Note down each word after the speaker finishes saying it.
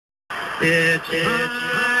It's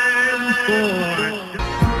time for...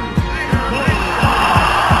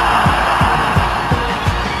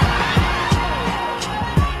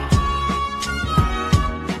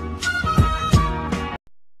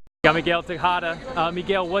 Got Miguel Tejada.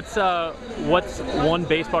 Miguel, what's one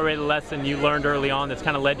baseball-related lesson you learned early on that's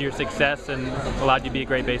kind of led to your success and allowed you to be a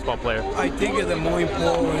great baseball player? I think the more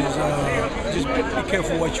important is just be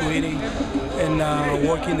careful what you're eating and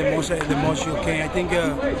working the most you can. I think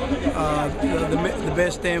the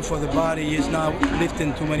best thing for the body is not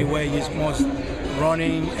lifting too many weights. It's most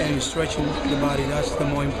running and stretching the body. That's the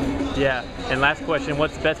more important. Yeah. And last question,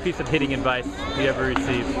 what's the best piece of hitting advice you ever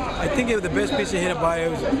received? I think the best piece of hitting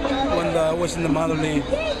advice was when I was in the minor league,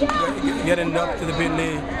 getting up to the big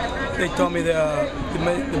league. They told me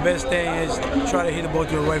the best thing is try to hit the ball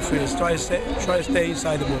to the right face. Try to stay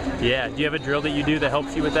inside the ball. Yeah. Do you have a drill that you do that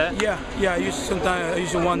helps you with that? Yeah. I use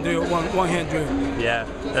one hand drill. Yeah.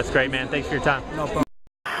 That's great, man. Thanks for your time. No problem.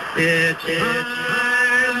 It's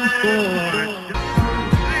time for...